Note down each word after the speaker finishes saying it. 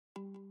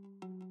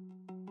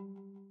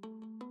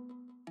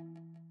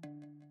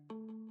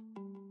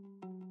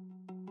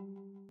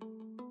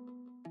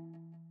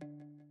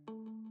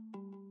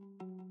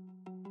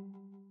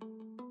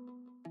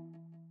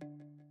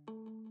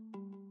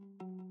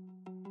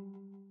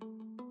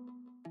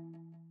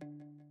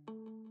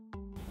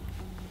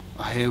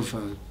I have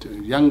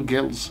young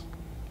girls,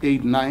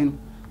 8, 9,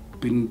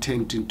 being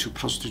turned into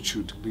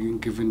prostitute, being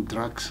given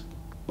drugs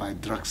by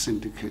drug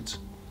syndicates.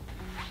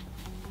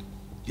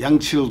 Young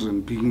children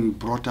being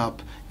brought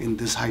up in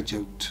these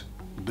hijacked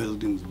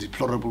buildings,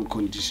 deplorable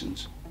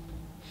conditions.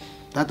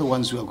 They're the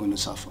ones who are going to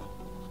suffer.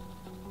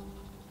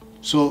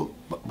 So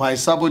by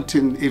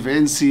sabotaging, if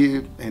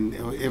NC and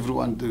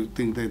everyone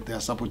think that they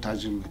are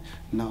sabotaging me,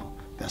 no,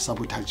 they are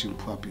sabotaging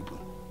poor people.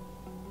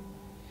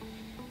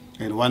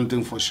 And one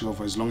thing for sure,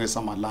 for as long as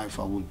I'm alive,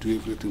 I will do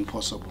everything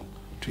possible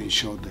to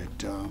ensure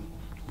that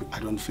I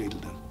don't fail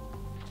them.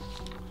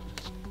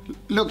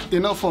 Look, you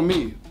know, for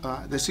me,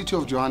 the city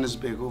of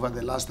Johannesburg, over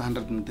the last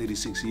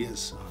 136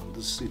 years,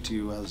 this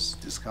city was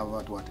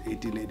discovered,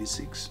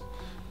 1886.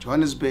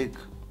 Johannesburg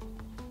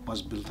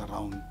was built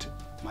around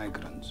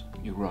migrants.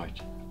 You're right,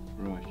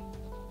 right.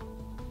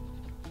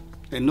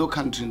 And no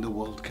country in the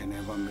world can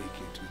ever make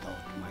it without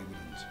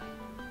migrants.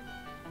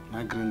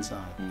 Migrants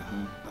are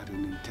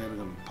an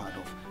integral part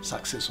of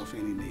success of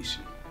any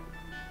nation.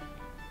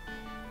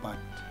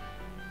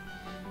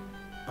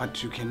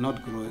 But you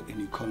cannot grow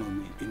an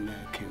economy in a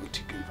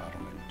chaotic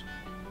environment.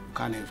 You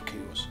can't have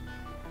chaos.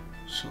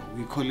 So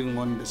we're calling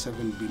on the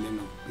 7 billion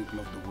people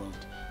of the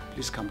world,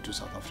 please come to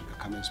South Africa,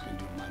 come and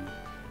spend your money.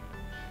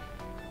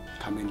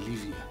 Come and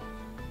live here.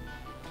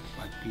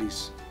 But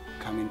please,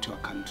 come into our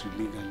country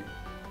legally.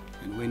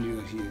 And when you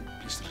are here,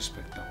 please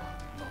respect our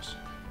laws.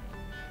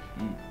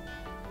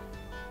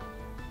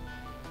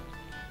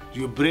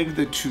 You break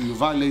the two, you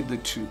violate the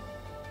two,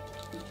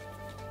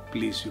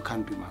 please, you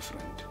can't be my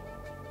friend.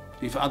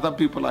 If other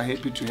people are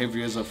happy to have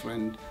you as a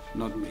friend,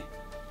 not me.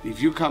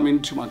 If you come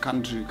into my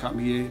country, you come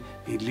here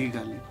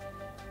illegally,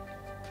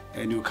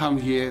 and you come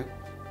here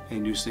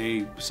and you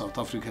say South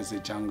Africa is a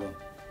jungle,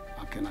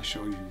 I can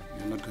assure you,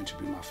 you're not going to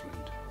be my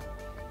friend.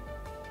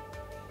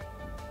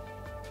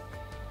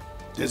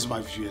 That's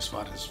my view as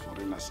far as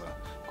foreigners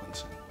are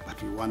concerned.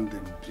 But we want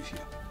them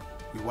here.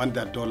 We want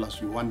their dollars,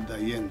 we want their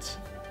yens.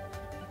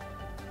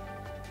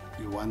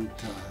 We want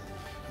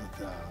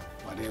the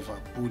whatever,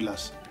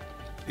 bulas,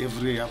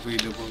 every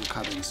available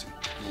currency.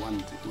 We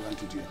want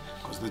it here,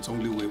 because that's the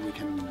only way we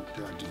can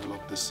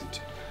develop this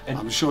city. And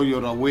I'm sure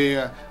you're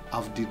aware,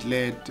 I've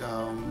declared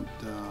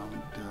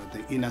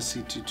the inner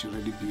city to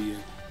really be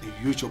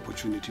a huge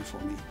opportunity for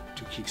me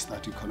to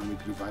kickstart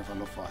economic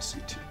revival of our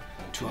city,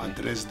 to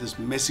address this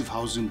massive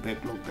housing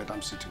backlog that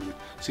I'm sitting with.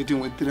 Sitting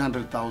with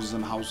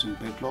 300,000 housing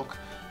backlog,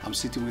 I'm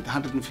sitting with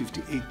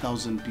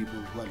 158,000 people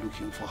who are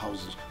looking for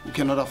houses, who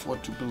cannot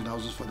afford to build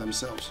houses for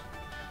themselves.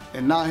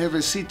 And now I have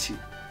a city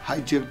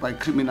hijacked by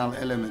criminal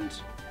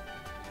elements.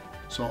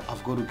 So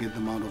I've got to get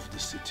them out of the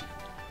city.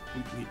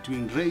 We're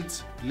doing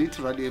raids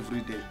literally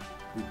every day.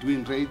 We're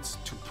doing raids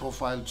to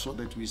profile so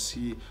that we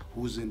see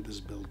who's in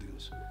these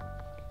buildings.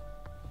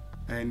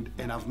 And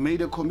I've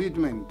made a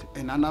commitment,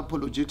 an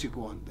unapologetic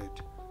one,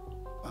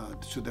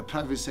 that to the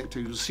private sector,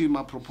 you'll see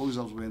my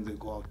proposals when they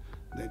go out,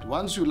 that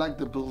once you like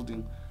the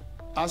building,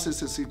 us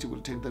as a city will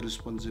take the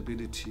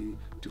responsibility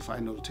to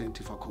find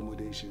alternative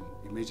accommodation,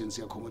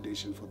 emergency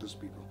accommodation for these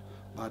people.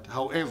 But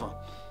however,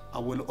 I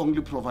will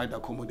only provide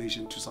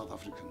accommodation to South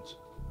Africans.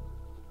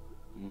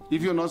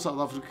 If you're not South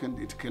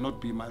African, it cannot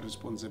be my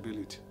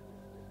responsibility.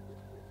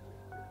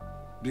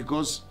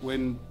 Because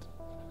when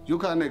you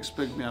can't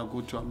expect me to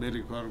go to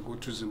America or go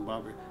to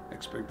Zimbabwe,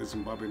 expect the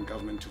Zimbabwean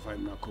government to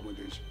find me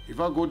accommodation. If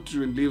I go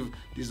to and live,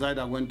 decide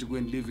I want to go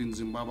and live in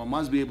Zimbabwe, I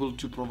must be able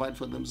to provide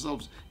for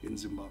themselves in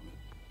Zimbabwe.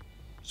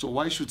 So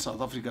why should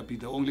South Africa be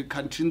the only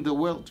country in the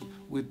world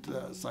with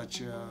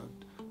such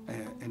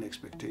an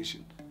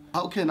expectation?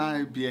 How can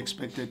I be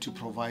expected to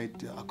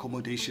provide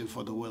accommodation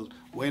for the world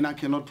when I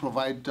cannot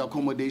provide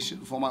accommodation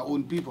for my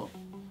own people?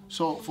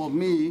 So for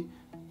me,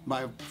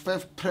 my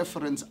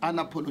preference,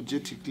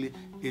 unapologetically,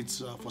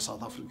 it's for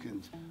South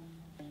Africans.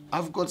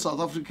 I've got South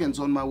Africans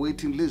on my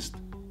waiting list.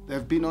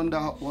 They've been on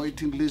the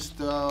waiting list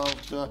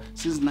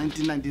since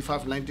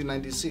 1995,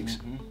 1996.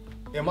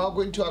 Am I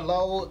going to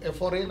allow a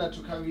foreigner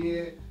to come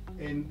here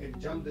and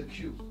jump the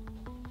queue?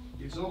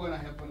 It's not going to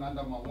happen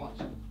under my watch.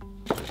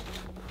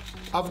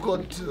 I've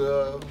got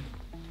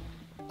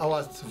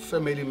our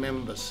family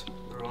members,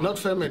 not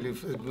family,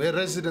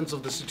 residents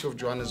of the city of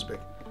Johannesburg.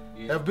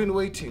 Have been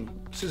waiting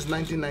since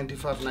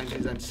 1995,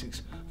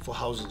 1996 for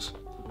houses.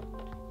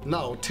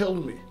 Now tell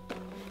me,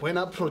 when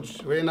I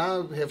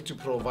have to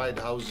provide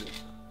housing,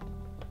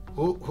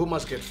 who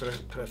must get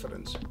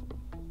preference?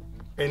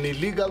 An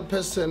illegal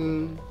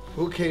person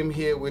who came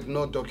here with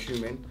no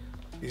document,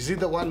 is he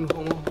the one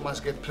who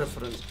must get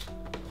preference?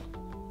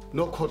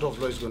 No court of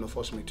law is going to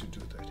force me to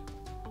do that.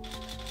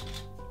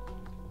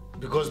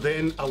 Because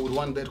then I would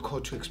want that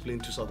court to explain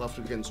to South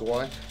Africans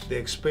why they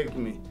expect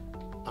me.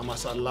 I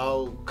must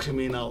allow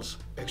criminals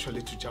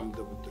actually to jump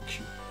the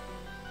queue.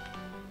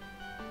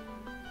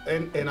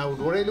 And I would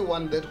really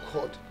want that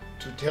court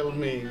to tell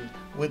me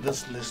with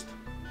this list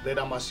that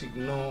I must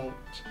ignore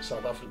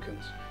South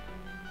Africans.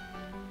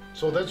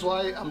 So that's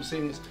why I'm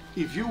saying is,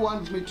 if you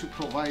want me to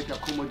provide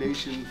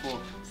accommodation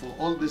for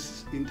all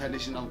this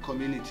international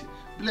community,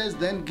 please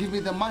then give me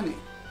the money.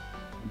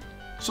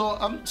 So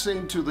I'm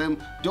saying to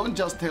them, don't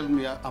just tell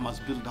me I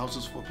must build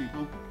houses for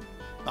people.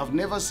 I've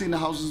never seen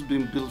houses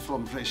being built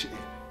from fresh air.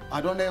 I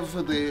don't have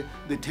the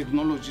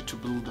technology to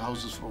build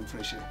houses from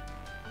fresh air.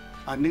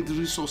 I need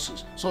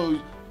resources.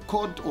 So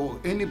court or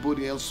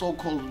anybody else,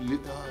 so-called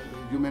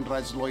human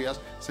rights lawyers,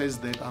 says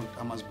that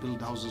I must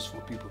build houses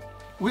for people.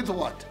 With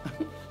what?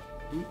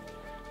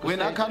 When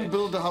I can't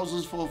build the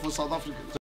houses for South Africans.